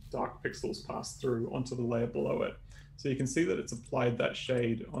dark pixels pass through onto the layer below it. So you can see that it's applied that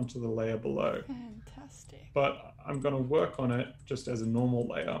shade onto the layer below. Fantastic. But I'm going to work on it just as a normal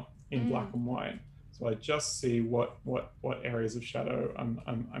layer in black and white. So I just see what areas of shadow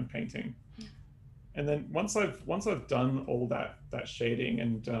I'm painting. And then once I've done all that shading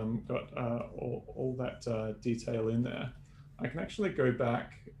and got all that detail in there, I can actually go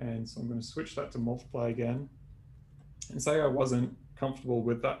back, and so I'm going to switch that to multiply again. And say I wasn't comfortable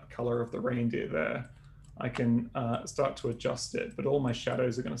with that color of the reindeer there, I can start to adjust it, but all my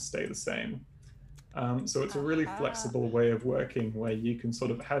shadows are going to stay the same. So it's a really flexible way of working where you can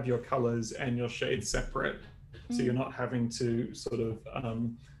sort of have your colors and your shades separate, so you're not having to sort of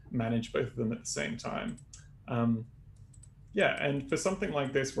manage both of them at the same time. And for something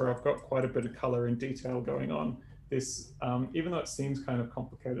like this where I've got quite a bit of color and detail going on, this, even though it seems kind of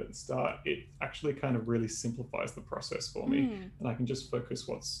complicated at the start, it actually kind of really simplifies the process for me, and I can just focus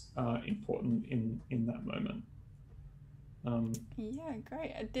what's important in that moment. Yeah,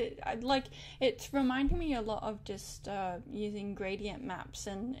 great. I'd like, it's reminding me a lot of just using gradient maps,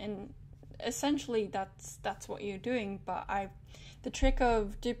 and essentially that's what you're doing, but the trick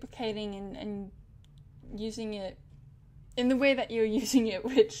of duplicating and using it in the way that you're using it,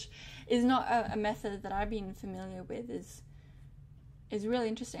 which is not a method that I've been familiar with, is really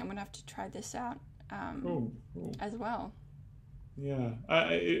interesting. I'm gonna have to try this out cool. As well. Yeah,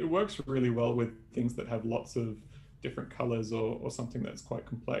 it works really well with things that have lots of different colors or something that's quite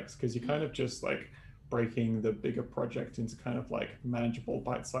complex, because you kind of just like breaking the bigger project into kind of like manageable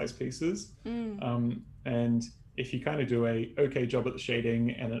bite-sized pieces. And if you kind of do a okay job at the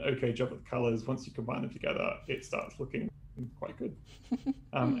shading and an okay job at the colors, once you combine them together, it starts looking quite good.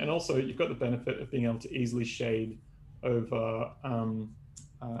 And also you've got the benefit of being able to easily shade over,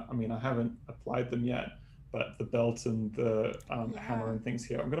 I mean, I haven't applied them yet, but the belt and the hammer and things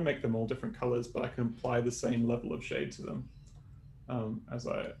here, I'm going to make them all different colors, but I can apply the same level of shade to them as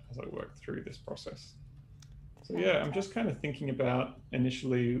I work through this process. So yeah, I'm just kind of thinking about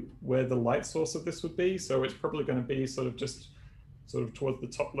initially where the light source of this would be. So it's probably going to be sort of towards the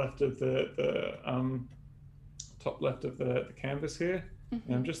top left of the canvas here.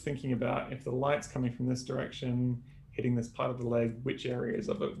 And I'm just thinking about if the light's coming from this direction, hitting this part of the leg, which areas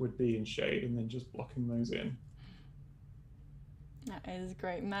of it would be in shade, and then just blocking those in. That is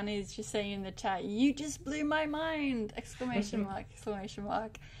great. Manny's just saying in the chat, "You just blew my mind!" Exclamation mark! Exclamation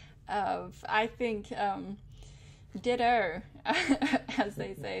mark! I think ditto, as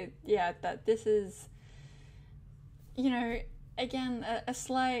they say. Yeah, that this is, you know, again a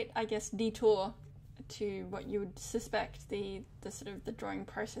slight, I guess, detour to what you would suspect the sort of the drawing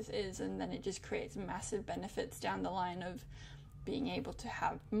process is, and then it just creates massive benefits down the line of being able to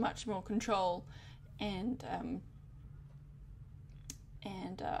have much more control and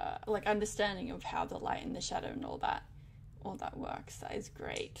like understanding of how the light and the shadow and all that works. That is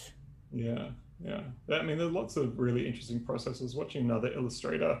great. Yeah. I mean, there's lots of really interesting processes. Watching another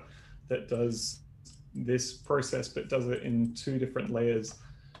illustrator that does this process but does it in 2 different layers.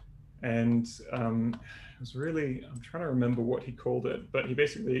 And it was really, I'm trying to remember what he called it, but he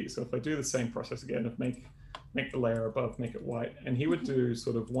basically, so if I do the same process again of make the layer above, make it white, and he would do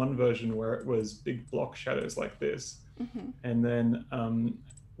sort of one version where it was big block shadows like this, and then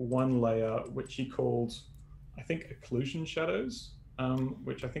one layer which he called, I think, occlusion shadows,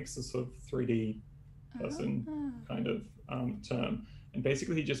 which I think is a sort of 3D person kind of term. And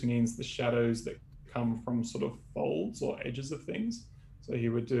basically he just means the shadows that come from sort of folds or edges of things. So he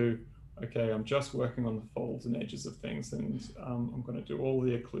would do, okay, I'm just working on the folds and edges of things, and I'm going to do all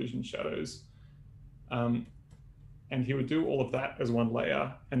the occlusion shadows. And he would do all of that as one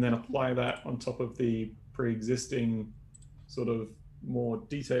layer, and then apply that on top of the pre-existing sort of more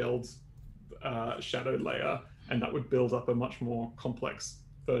detailed shadow layer, and that would build up a much more complex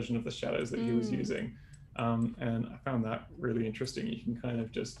version of the shadows that he was using. And I found that really interesting. You can kind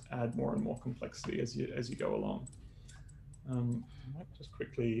of just add more and more complexity as you go along. I might just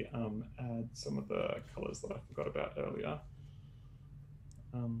quickly add some of the colors that I forgot about earlier.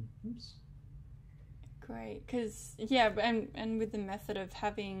 Oops. Great, because yeah, and with the method of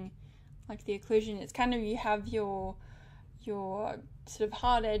having like the occlusion, it's kind of, you have your sort of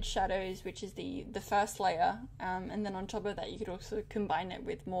hard edge shadows, which is the first layer, and then on top of that you could also combine it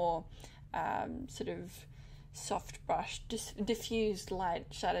with more sort of soft brush, diffused light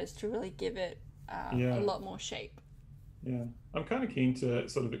shadows to really give it a lot more shape. Yeah, I'm kind of keen to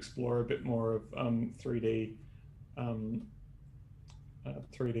sort of explore a bit more of 3D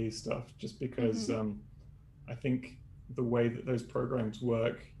stuff, just because I think the way that those programs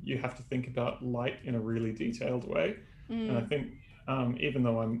work, you have to think about light in a really detailed way. And I think even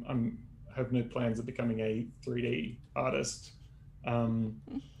though I have no plans of becoming a 3D artist,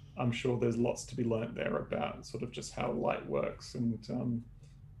 I'm sure there's lots to be learnt there about sort of just how light works and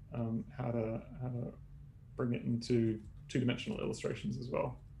how to bring it into 2-dimensional illustrations as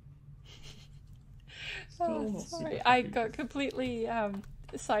well. Sorry, I got completely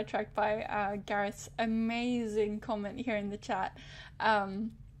sidetracked by Gareth's amazing comment here in the chat,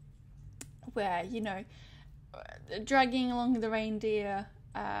 where, you know, dragging along the reindeer,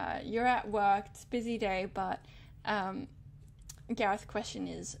 you're at work, it's a busy day, but Gareth's question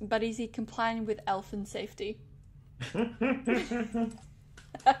is, but is he complying with elfin safety?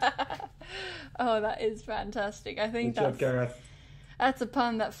 Oh, that is fantastic. I think Good job, Gareth. That's a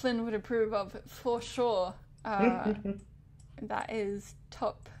pun that Flynn would approve of for sure. That is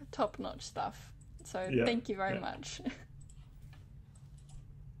top-notch stuff. So thank you very much.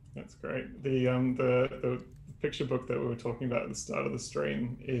 That's great. The picture book that we were talking about at the start of the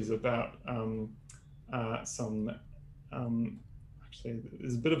stream is about actually,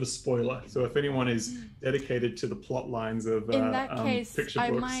 there's a bit of a spoiler. So if anyone is dedicated to the plot lines of in that case, picture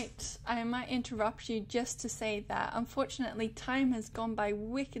books, I might interrupt you just to say that unfortunately time has gone by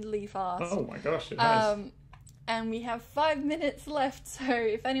wickedly fast. Oh my gosh, it has. And we have 5 minutes left, so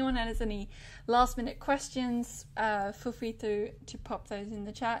if anyone has any last minute questions, feel free to pop those in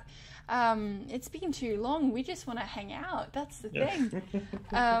the chat. It's been too long, we just want to hang out, that's the thing.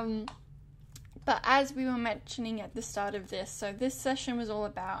 But as we were mentioning at the start of this, so this session was all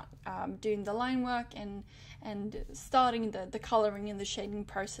about doing the line work and starting the colouring and the shading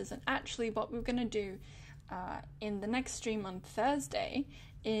process. And actually what we're going to do in the next stream on Thursday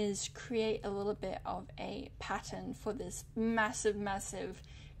is create a little bit of a pattern for this massive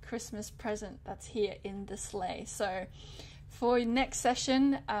Christmas present that's here in the sleigh. So for next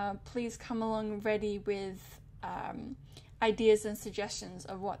session, please come along ready with ideas and suggestions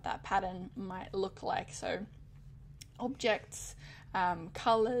of what that pattern might look like. So objects,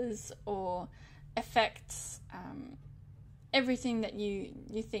 colors or effects, everything that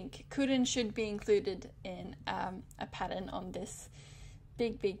you think could and should be included in a pattern on this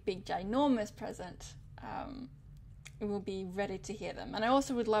big ginormous present. We'll be ready to hear them. And I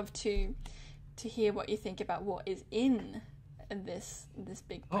also would love to hear what you think about what is in this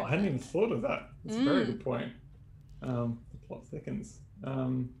big present. I hadn't even thought of that. That's a very good point. The plot thickens.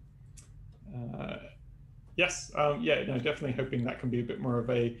 Yes, definitely hoping that can be a bit more of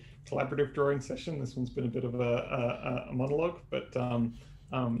a collaborative drawing session. This one's been a bit of a monologue, but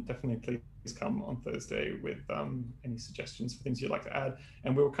definitely please come on Thursday with any suggestions for things you'd like to add.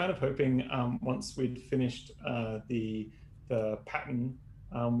 And we were kind of hoping once we'd finished the pattern,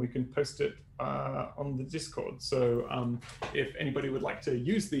 we can post it on the Discord. So if anybody would like to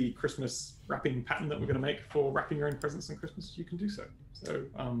use the Christmas wrapping pattern that we're going to make for wrapping your own presents on Christmas, you can do so. So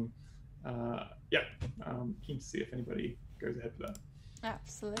keen to see if anybody goes ahead with that.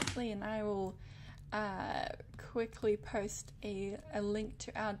 Absolutely, and I will quickly post a link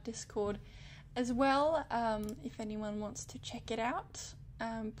to our Discord as well. If anyone wants to check it out,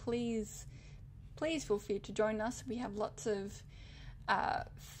 please feel free to join us. We have lots of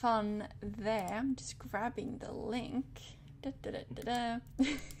fun there. I'm just grabbing the link.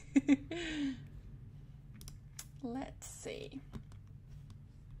 Let's see.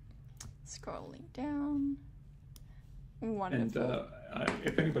 Scrolling down. Wonderful. And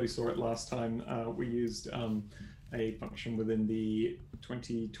if anybody saw it last time, we used a function within the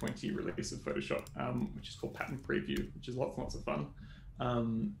 2020 release of Photoshop, which is called Pattern Preview, which is lots and lots of fun.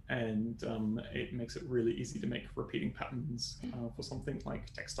 It makes it really easy to make repeating patterns for something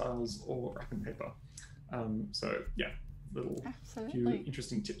like textiles or wrapping paper. Few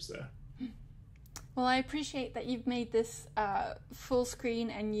interesting tips there. Well, I appreciate that you've made this full screen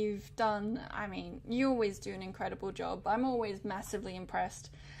and you've done, you always do an incredible job. I'm always massively impressed.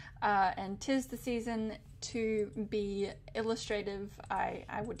 And 'tis the season to be illustrative,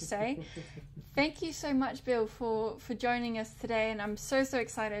 I would say. Thank you so much, Bill, for joining us today. And I'm so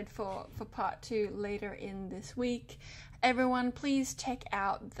excited for part 2 later in this week. Everyone, please check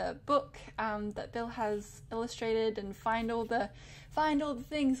out the book that Bill has illustrated and find all the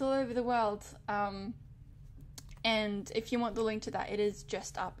things all over the world. And if you want the link to that, it is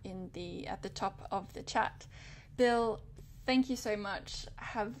just up at the top of the chat. Bill, thank you so much.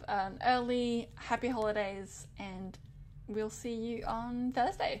 Have an early happy holidays, and we'll see you on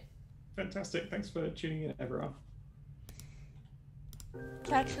Thursday. Fantastic. Thanks for tuning in, everyone.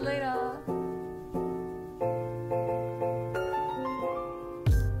 Catch you later.